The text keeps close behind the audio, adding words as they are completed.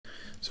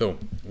So,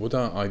 what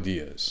are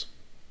ideas?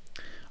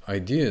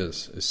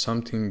 Ideas is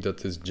something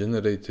that is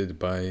generated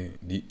by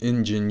the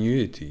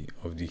ingenuity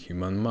of the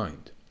human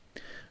mind,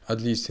 at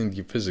least in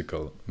the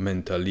physical,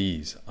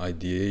 mentalese,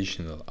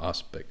 ideational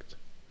aspect.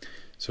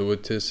 So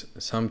it is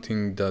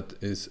something that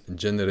is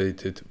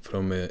generated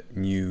from a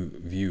new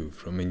view,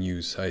 from a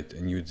new sight,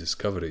 a new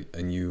discovery,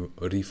 a new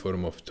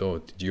reform of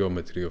thought,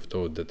 geometry of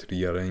thought that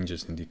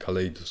rearranges in the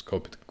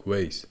kaleidoscopic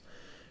ways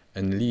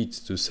and leads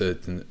to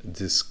certain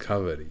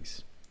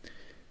discoveries.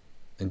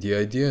 And the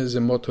idea is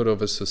a motor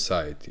of a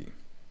society.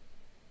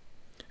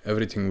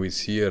 Everything we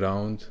see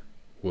around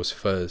was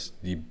first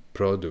the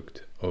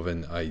product of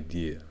an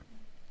idea.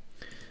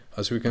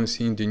 As we can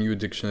see in the new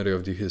Dictionary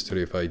of the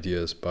History of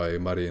Ideas by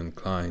Marian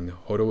Klein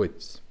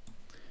Horowitz,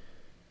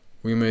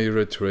 we may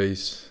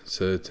retrace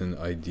certain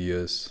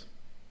ideas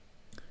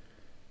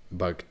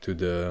back to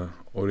the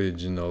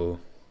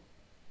original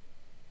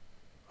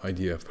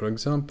idea. For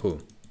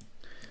example,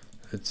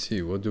 let's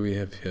see, what do we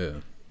have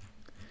here?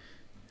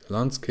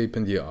 Landscape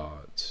and the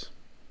arts.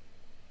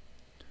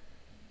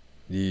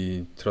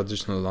 The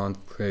traditional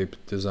landscape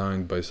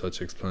designed by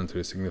such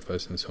explanatory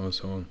signifiers and so on and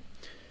so on.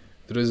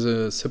 There is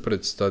a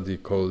separate study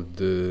called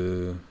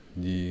the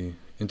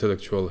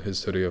Intellectual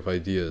History of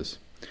Ideas,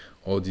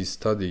 or the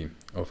study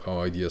of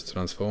how ideas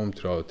transform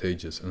throughout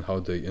ages and how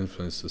they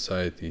influence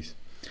societies,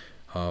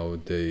 how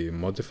they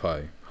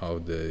modify, how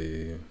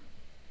they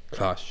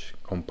clash,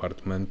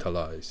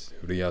 compartmentalize,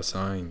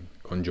 reassign,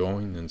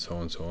 conjoin, and so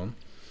on and so on.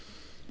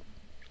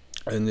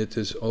 And it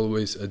is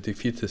always a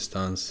defeatist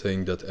stance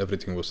saying that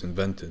everything was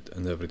invented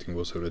and everything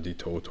was already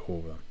thought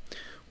over,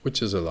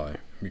 which is a lie,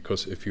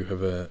 because if you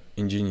have an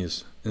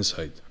ingenious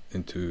insight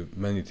into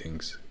many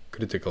things,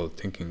 critical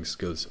thinking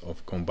skills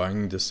of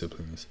combining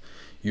disciplines,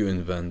 you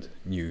invent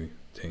new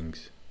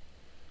things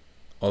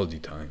all the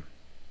time.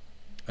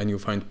 And you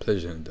find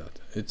pleasure in that.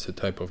 It's a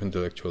type of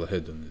intellectual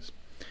hedonism.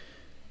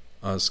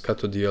 As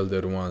Cato the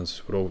Elder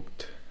once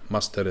wrote,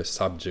 "Master a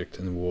subject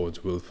and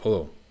words will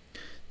follow."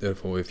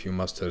 Therefore, if you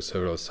master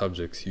several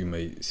subjects, you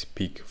may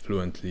speak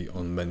fluently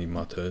on many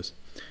matters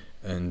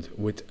and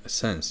with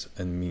sense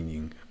and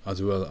meaning,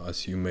 as well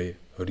as you may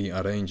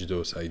rearrange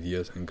those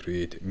ideas and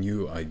create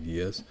new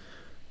ideas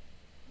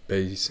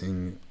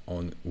basing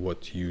on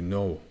what you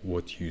know,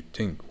 what you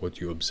think,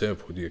 what you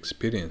observe, what you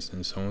experience,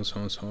 and so on,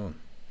 so on, so on.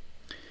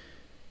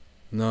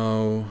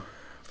 Now,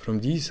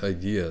 from these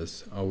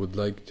ideas, I would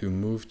like to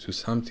move to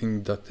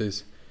something that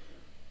is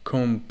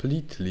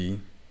completely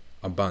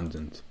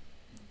abandoned.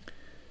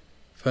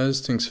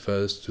 First things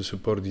first, to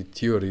support the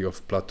theory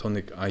of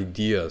Platonic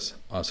ideas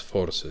as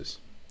forces,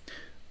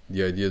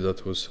 the idea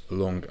that was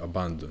long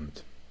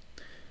abandoned.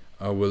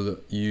 I will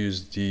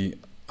use the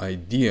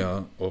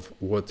idea of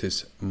what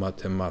is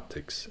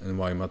mathematics and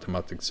why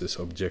mathematics is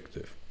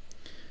objective.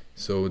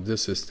 So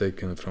this is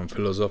taken from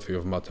Philosophy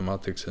of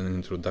Mathematics and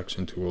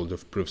Introduction to World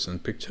of Proofs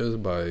and Pictures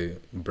by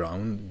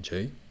Brown,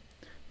 J.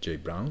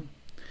 Brown.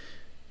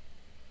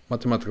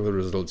 Mathematical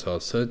results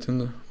are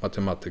certain,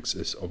 mathematics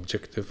is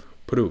objective,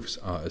 proofs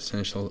are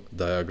essential,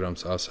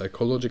 diagrams are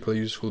psychologically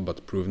useful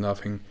but prove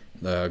nothing,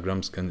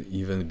 diagrams can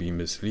even be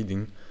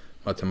misleading,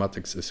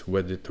 mathematics is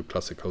wedded to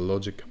classical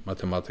logic,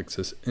 mathematics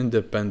is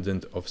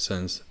independent of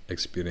sense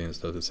experience,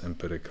 that is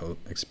empirical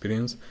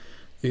experience,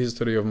 the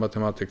history of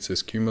mathematics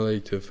is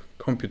cumulative,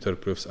 computer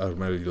proofs are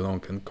merely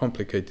long and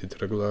complicated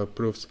regular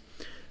proofs,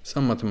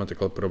 some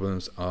mathematical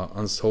problems are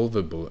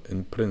unsolvable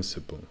in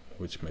principle,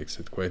 which makes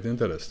it quite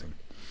interesting.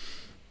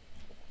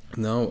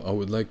 Now I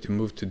would like to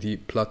move to the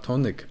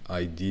Platonic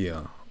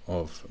idea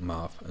of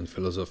math and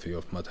philosophy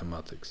of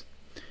mathematics.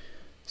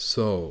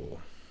 So,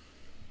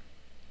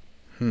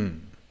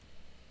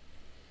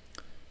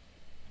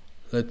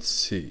 let's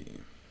see.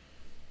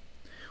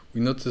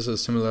 We notice a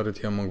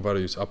similarity among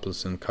various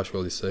apples and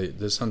casually say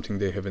there's something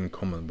they have in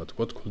common, but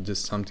what could this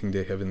something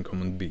they have in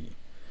common be?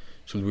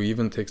 Should we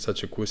even take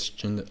such a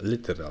question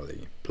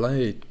literally?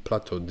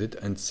 Plato did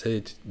and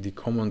said the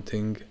common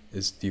thing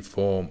is the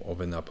form of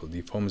an apple.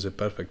 The form is a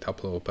perfect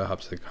apple or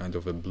perhaps a kind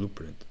of a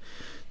blueprint.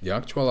 The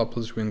actual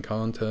apples we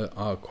encounter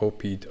are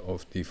copied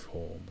of the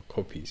form,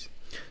 copies.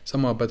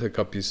 Some are better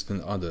copies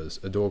than others.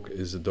 A dog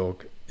is a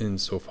dog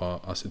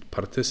insofar as it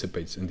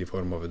participates in the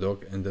form of a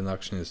dog, and an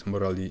action is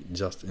morally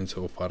just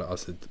insofar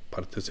as it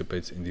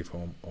participates in the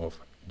form of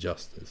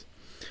justice.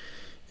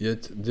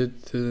 Yet,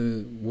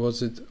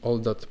 was it all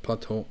that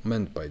Plato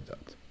meant by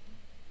that?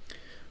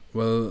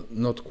 Well,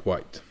 not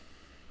quite,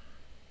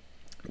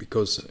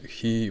 because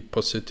he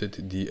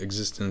posited the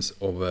existence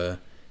of an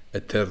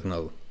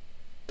eternal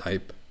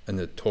type and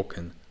a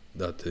token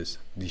that is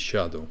the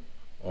shadow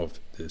of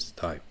this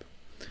type.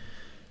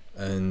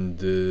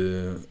 And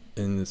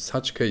in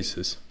such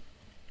cases,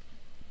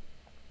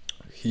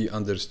 he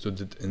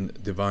understood it in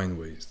divine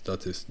ways.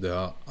 That is, there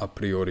are a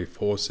priori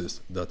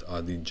forces that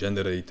are the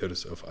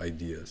generators of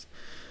ideas.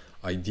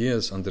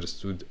 Ideas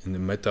understood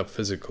in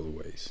metaphysical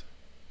ways,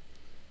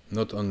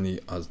 not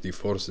only as the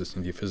forces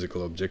in the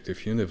physical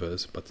objective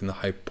universe, but in a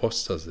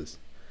hypostasis,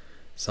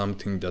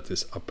 something that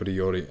is a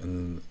priori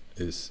and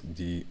is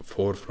the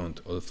forefront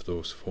of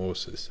those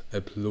forces, e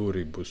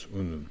pluribus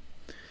unum.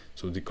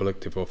 So the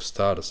collective of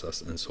stars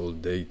as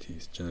ensouled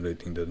deities,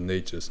 generating their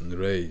natures and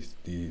rays,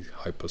 the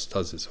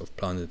hypostasis of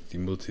planets, the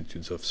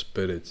multitudes of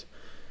spirits,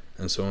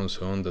 and so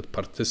on, that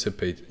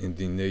participate in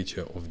the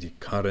nature of the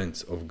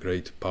currents of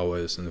great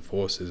powers and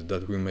forces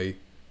that we may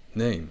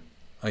name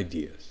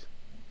ideas.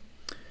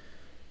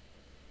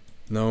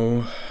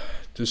 Now,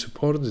 to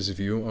support this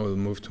view, I will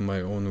move to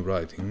my own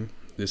writing.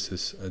 This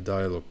is a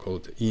dialogue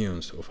called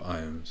Eons of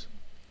Ions.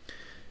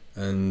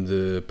 And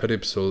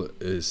Peripsol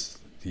is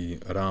the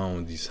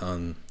round, the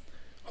sun,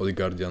 holy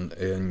guardian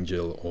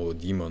angel or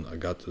demon,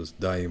 Agathos,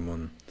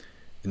 daimon,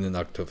 in an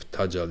act of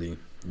tajali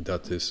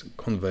that is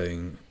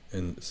conveying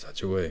in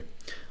such a way.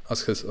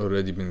 As has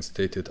already been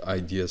stated,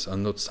 ideas are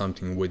not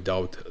something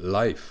without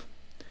life,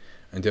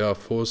 and there are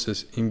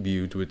forces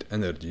imbued with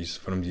energies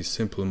from the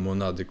simple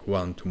monadic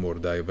one to more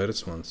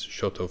diverse ones,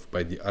 shot off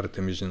by the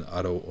Artemision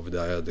arrow of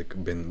dyadic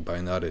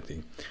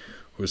binarity,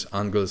 whose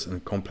angles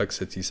and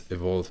complexities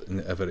evolve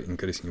in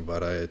ever-increasing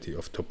variety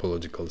of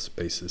topological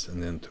spaces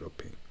and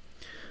entropy.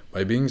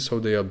 By being so,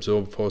 they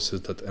absorb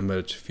forces that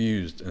emerge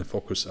fused and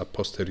focus a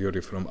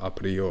posteriori from a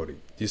priori.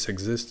 These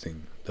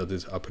existing, that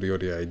is, a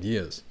priori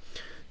ideas,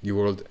 the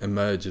world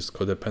emerges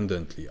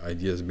codependently,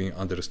 ideas being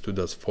understood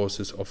as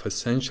forces of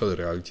essential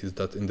realities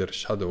that in their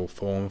shadow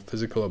form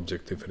physical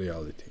objective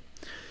reality.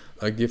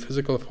 Like the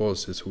physical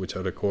forces which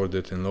are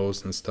recorded in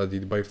laws and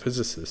studied by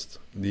physicists,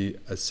 the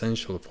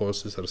essential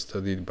forces are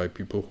studied by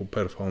people who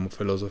perform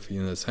philosophy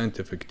in a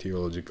scientific,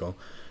 theological,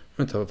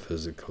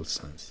 metaphysical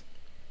sense.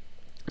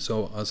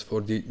 So, as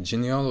for the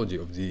genealogy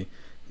of the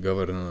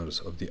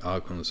governors, of the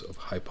archons, of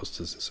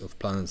hypostasis, of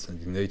planets,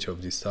 and the nature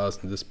of the stars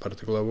in this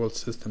particular world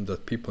system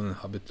that people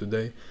inhabit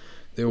today,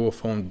 they were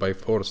formed by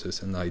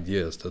forces and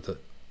ideas that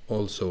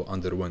also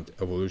underwent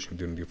evolution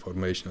during the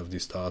formation of the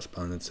stars,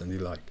 planets, and the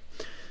like.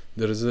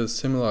 There is a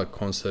similar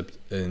concept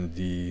in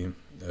the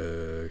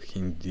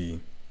Hindi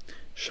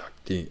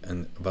Shakti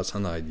and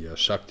Vasana idea.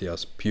 Shakti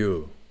as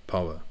pure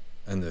power,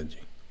 energy,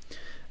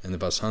 and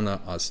Vasana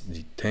as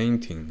the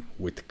tainting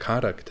with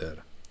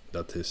character,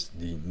 that is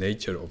the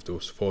nature of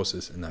those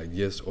forces and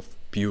ideas of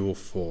pure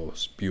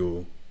force,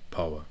 pure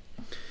power.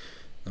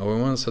 Now, I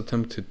once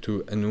attempted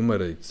to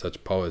enumerate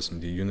such powers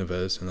in the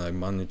universe, and I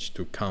managed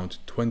to count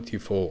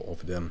 24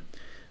 of them,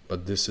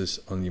 but this is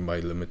only my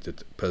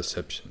limited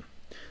perception.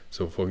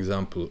 So, for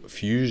example,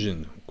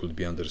 fusion could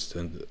be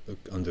understood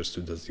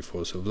as the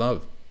force of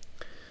love.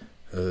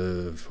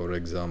 For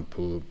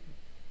example,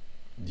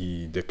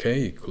 the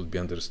decay could be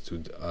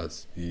understood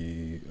as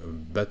the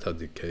beta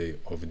decay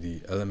of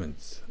the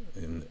elements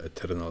in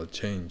eternal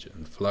change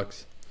and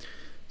flux.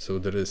 So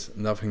there is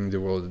nothing in the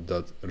world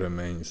that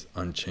remains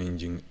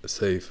unchanging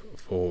save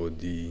for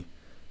the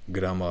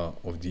grammar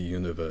of the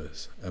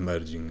universe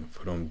emerging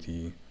from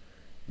the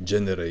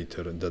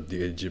generator that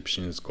the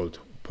Egyptians called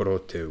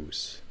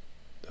Proteus,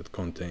 that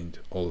contained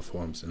all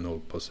forms and all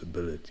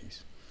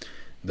possibilities,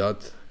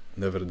 that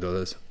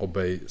nevertheless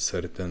obey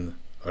certain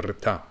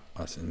rta,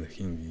 as in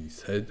Hindi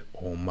said,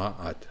 or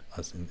ma'at,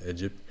 as in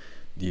Egypt,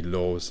 the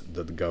laws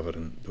that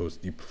govern those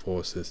deep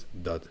forces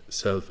that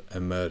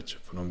self-emerge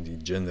from the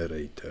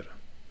generator.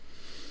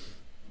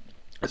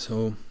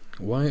 So,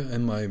 why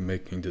am I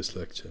making this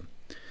lecture?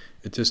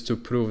 It is to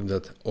prove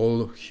that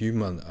all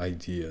human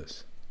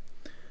ideas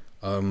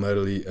are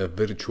merely a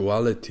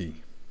virtuality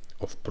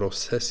of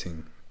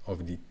processing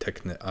of the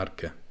techne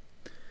arche,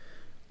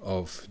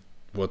 of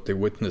what they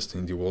witnessed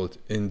in the world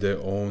in their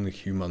own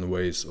human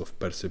ways of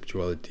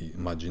perceptuality,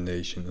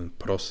 imagination, and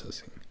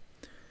processing.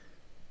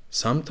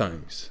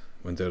 Sometimes,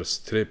 when they are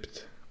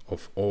stripped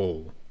of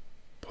all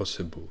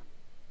possible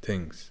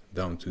things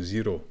down to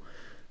zero,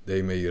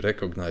 they may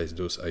recognize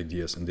those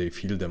ideas and they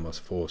feel them as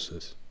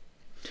forces.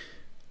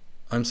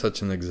 I'm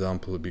such an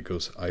example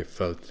because I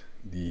felt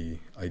the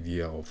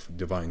idea of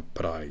divine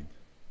pride,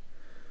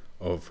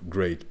 of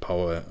great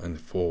power and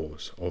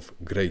force, of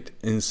great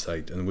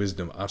insight and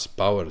wisdom as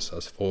powers,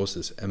 as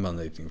forces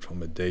emanating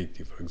from a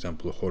deity, for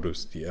example,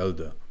 Horus the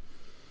Elder.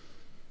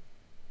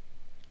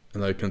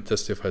 And I can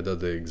testify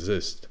that they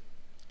exist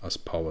as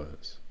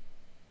powers,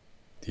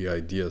 the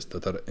ideas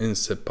that are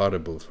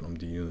inseparable from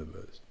the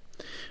universe.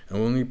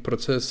 And when we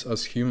process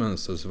as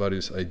humans, as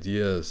various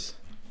ideas,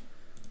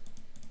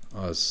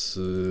 as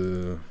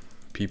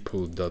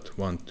people that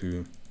want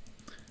to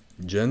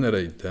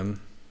generate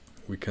them,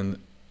 we can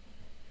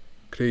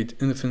create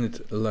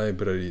infinite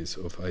libraries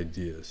of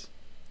ideas.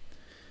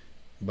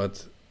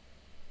 But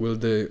will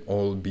they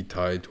all be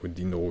tied with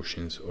the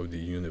notions of the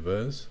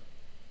universe?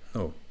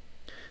 No.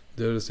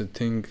 There is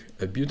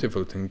a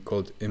beautiful thing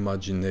called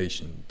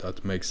imagination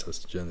that makes us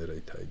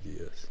generate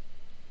ideas.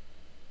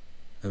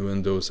 And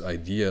when those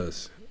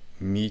ideas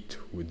meet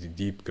with the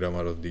deep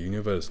grammar of the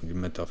universe, the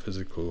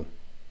metaphysical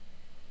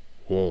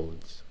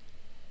worlds,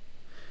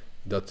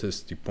 that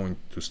is the point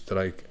to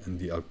strike, and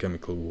the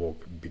alchemical work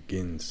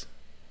begins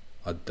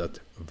at that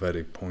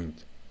very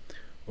point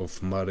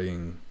of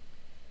marrying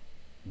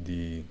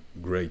the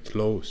great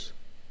laws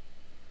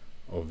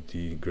of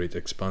the great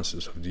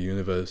expanses of the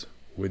universe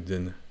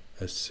within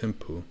a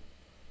simple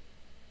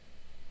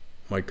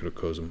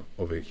microcosm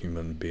of a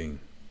human being.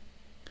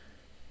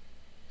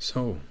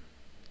 So,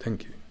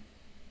 thank you.